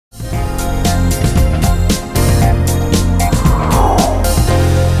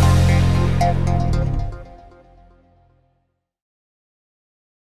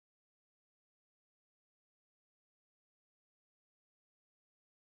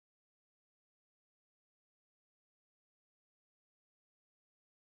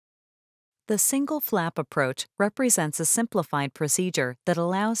The single flap approach represents a simplified procedure that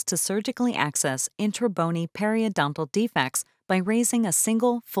allows to surgically access intrabony periodontal defects by raising a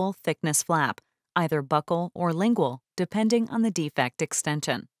single full-thickness flap, either buccal or lingual, depending on the defect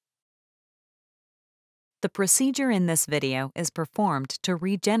extension. The procedure in this video is performed to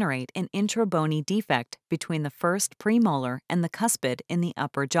regenerate an intrabony defect between the first premolar and the cuspid in the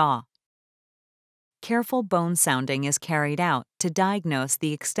upper jaw. Careful bone sounding is carried out to diagnose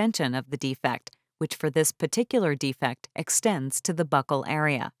the extension of the defect, which for this particular defect extends to the buccal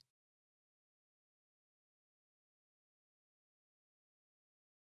area.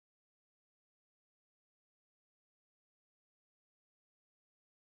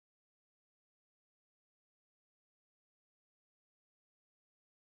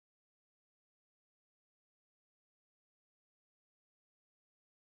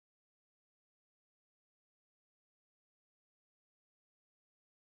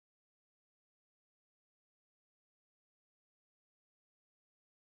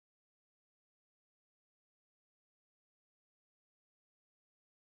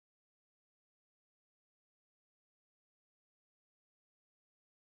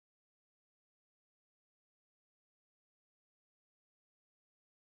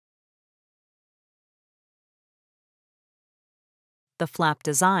 The flap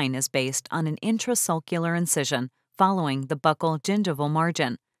design is based on an intrasulcular incision following the buccal gingival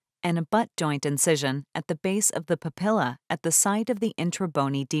margin and a butt joint incision at the base of the papilla at the site of the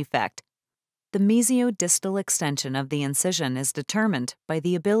intrabony defect. The mesiodistal extension of the incision is determined by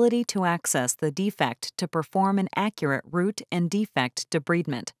the ability to access the defect to perform an accurate root and defect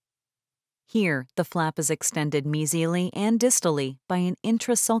debridement. Here, the flap is extended mesially and distally by an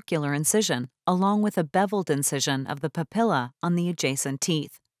intrasulcular incision, along with a beveled incision of the papilla on the adjacent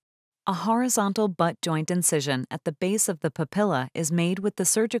teeth. A horizontal butt joint incision at the base of the papilla is made with the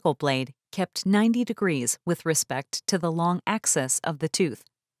surgical blade kept 90 degrees with respect to the long axis of the tooth.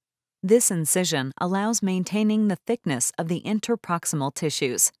 This incision allows maintaining the thickness of the interproximal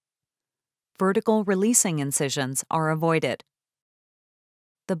tissues. Vertical releasing incisions are avoided.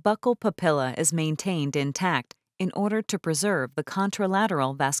 The buccal papilla is maintained intact in order to preserve the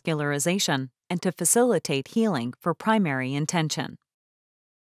contralateral vascularization and to facilitate healing for primary intention.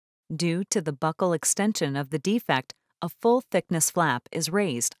 Due to the buccal extension of the defect, a full-thickness flap is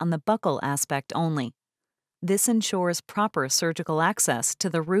raised on the buccal aspect only. This ensures proper surgical access to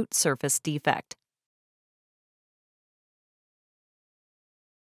the root surface defect.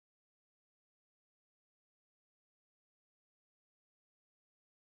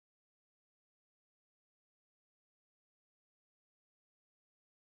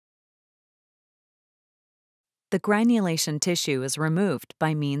 The granulation tissue is removed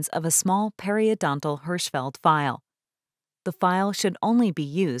by means of a small periodontal Hirschfeld file. The file should only be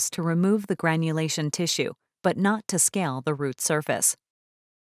used to remove the granulation tissue, but not to scale the root surface.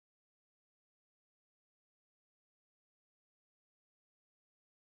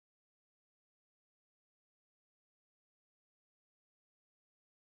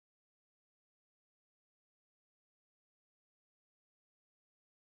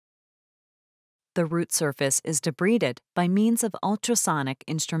 The root surface is debrided by means of ultrasonic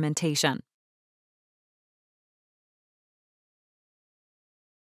instrumentation.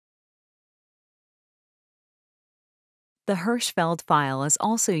 The Hirschfeld file is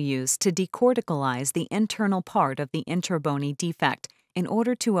also used to decorticalize the internal part of the intrabony defect in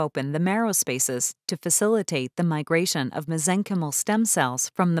order to open the marrow spaces to facilitate the migration of mesenchymal stem cells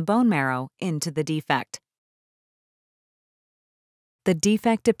from the bone marrow into the defect. The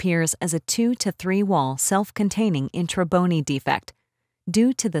defect appears as a 2 to 3 wall self-containing intrabony defect.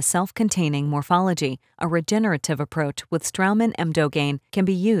 Due to the self-containing morphology, a regenerative approach with Straumann Emdogain can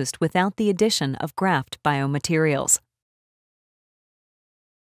be used without the addition of graft biomaterials.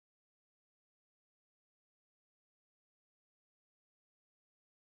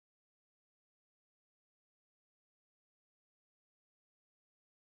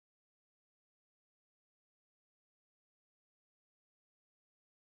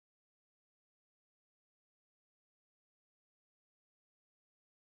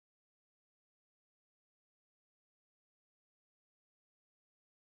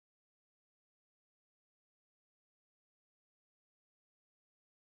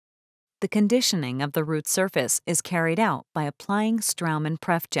 The conditioning of the root surface is carried out by applying Straumann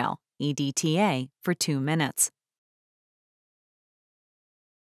Prof gel, EDTA, for 2 minutes.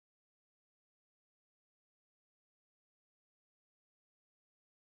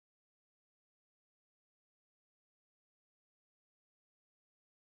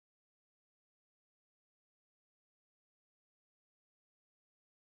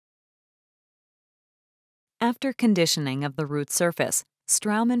 After conditioning of the root surface,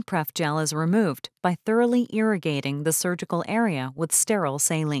 Straumann Prof gel is removed by thoroughly irrigating the surgical area with sterile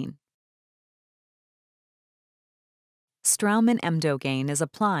saline. Straumann Emdogain is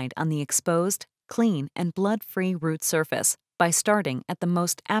applied on the exposed, clean, and blood-free root surface by starting at the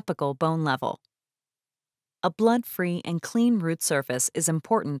most apical bone level. A blood-free and clean root surface is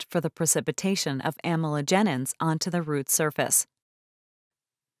important for the precipitation of amelogenins onto the root surface.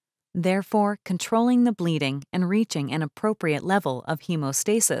 Therefore, controlling the bleeding and reaching an appropriate level of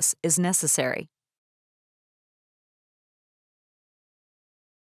hemostasis is necessary.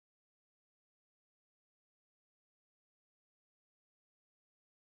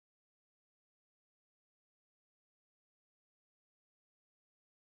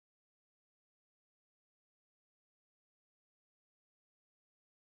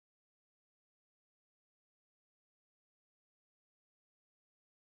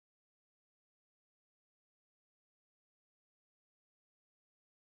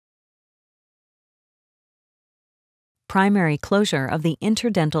 Primary closure of the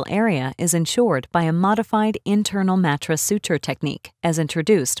interdental area is ensured by a modified internal mattress suture technique as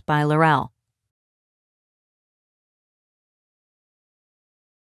introduced by Laurel.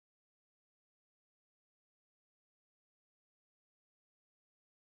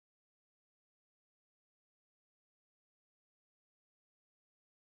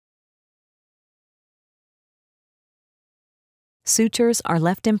 Sutures are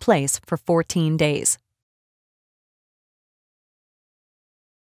left in place for 14 days.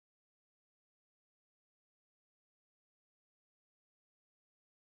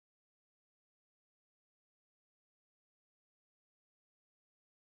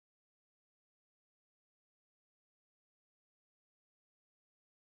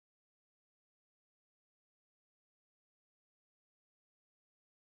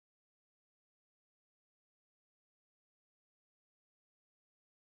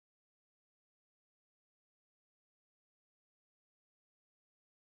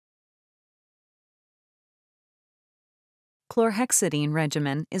 Chlorhexidine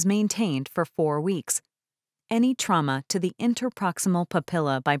regimen is maintained for 4 weeks. Any trauma to the interproximal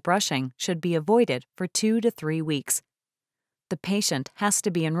papilla by brushing should be avoided for 2 to 3 weeks. The patient has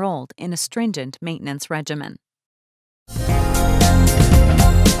to be enrolled in a stringent maintenance regimen.